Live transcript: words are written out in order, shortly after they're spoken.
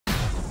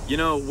You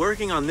know,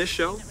 working on this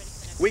show,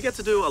 we get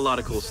to do a lot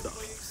of cool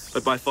stuff.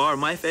 But by far,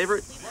 my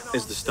favorite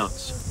is the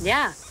stunts.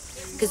 Yeah,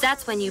 because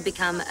that's when you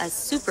become a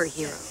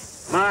superhero.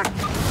 Mark.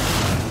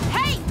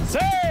 Hey!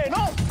 Say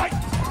no!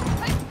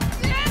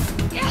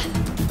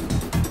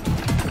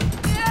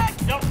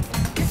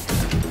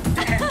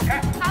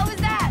 How was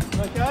that?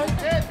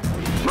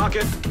 Okay. Mark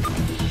it.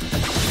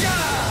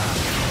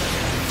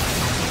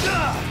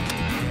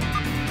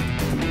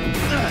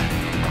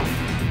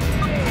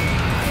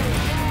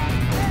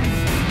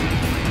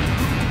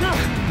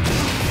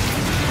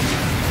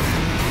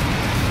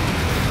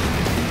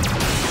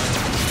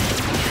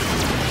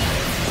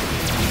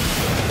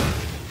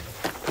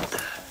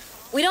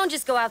 We don't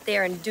just go out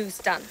there and do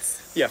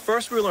stunts. Yeah,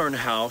 first we learn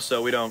how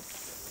so we don't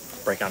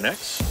break our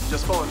necks.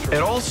 Just follow through.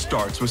 It all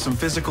starts with some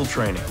physical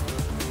training.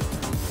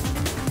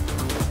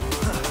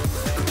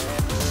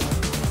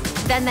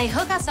 Then they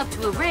hook us up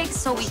to a rig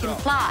so we can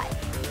fly.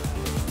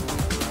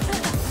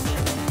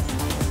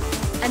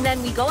 And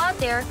then we go out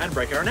there. And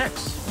break our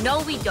necks.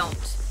 No, we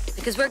don't.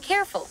 Because we're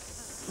careful.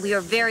 We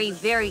are very,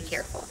 very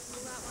careful.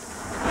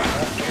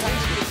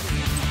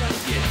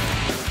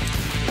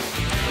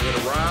 Turn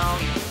it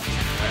around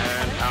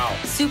and out.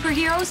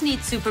 Superheroes need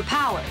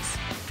superpowers.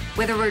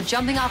 Whether we're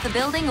jumping off a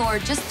building or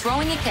just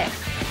throwing a kick.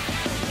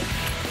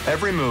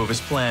 Every move is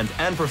planned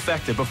and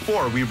perfected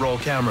before we roll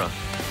camera.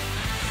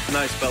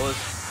 Nice, fellas.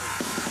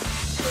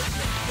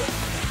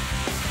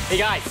 Hey,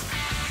 guys.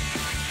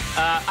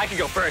 I can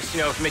go first, you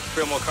know, to make you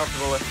feel more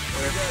comfortable with.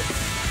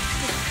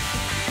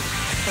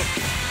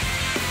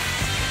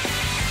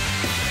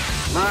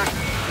 Mark.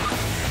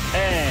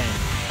 And...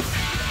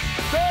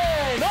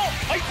 Say no!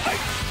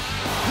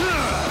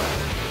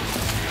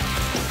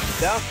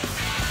 Down.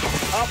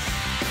 Up.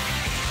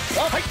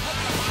 Up.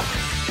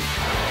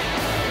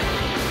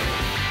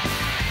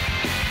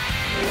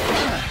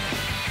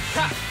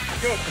 Ha!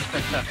 Good.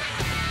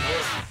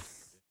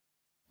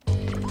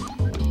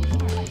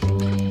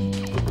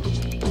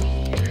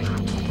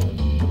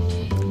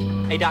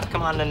 Hey, Doc,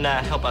 come on and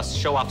help us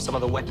show off some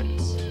of the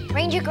weapons.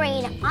 Ranger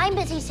Green, I'm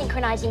busy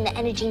synchronizing the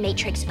energy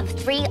matrix of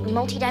 3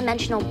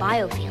 multidimensional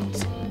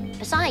biofields.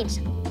 Besides,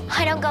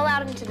 I don't go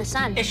out into the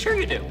sun. Hey, sure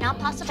you do. Not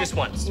possible. Just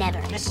once.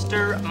 Never.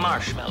 Mr.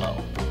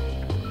 Marshmallow.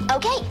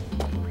 Okay.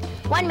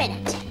 1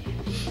 minute.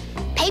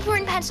 Paper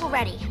and pencil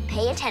ready.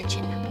 Pay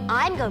attention.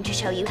 I'm going to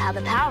show you how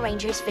the Power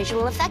Rangers'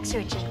 visual effects are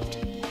achieved.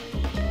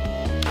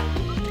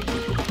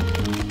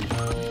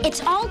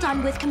 It's all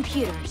done with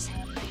computers.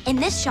 In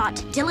this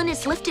shot, Dillon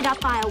is lifted up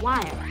by a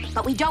wire,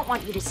 but we don't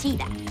want you to see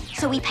that,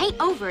 so we paint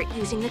over it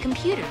using the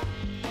computer.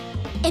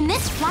 In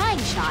this flying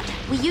shot,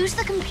 we use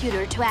the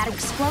computer to add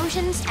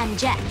explosions and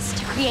jets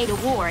to create a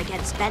war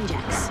against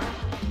Benjets.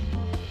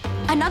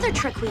 Another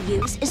trick we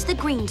use is the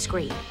green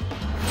screen.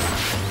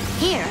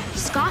 Here,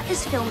 Scott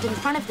is filmed in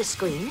front of the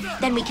screen,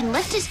 then we can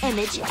lift his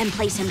image and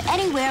place him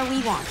anywhere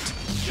we want.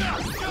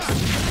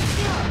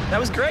 That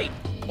was great.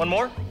 One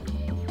more?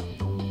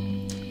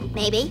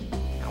 Maybe.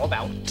 How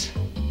about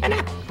an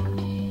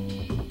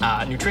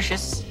apple?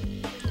 Nutritious.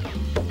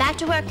 Back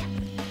to work.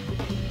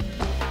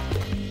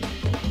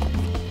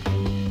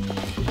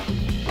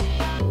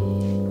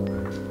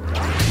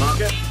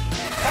 Mark it.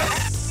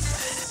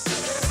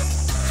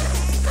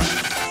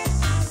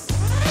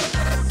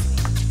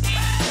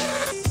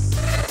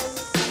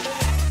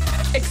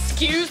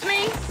 Excuse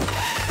me?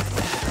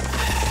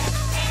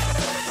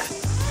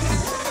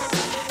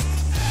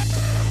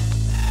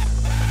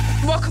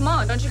 Well, come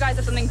on. Don't you guys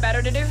have something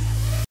better to do?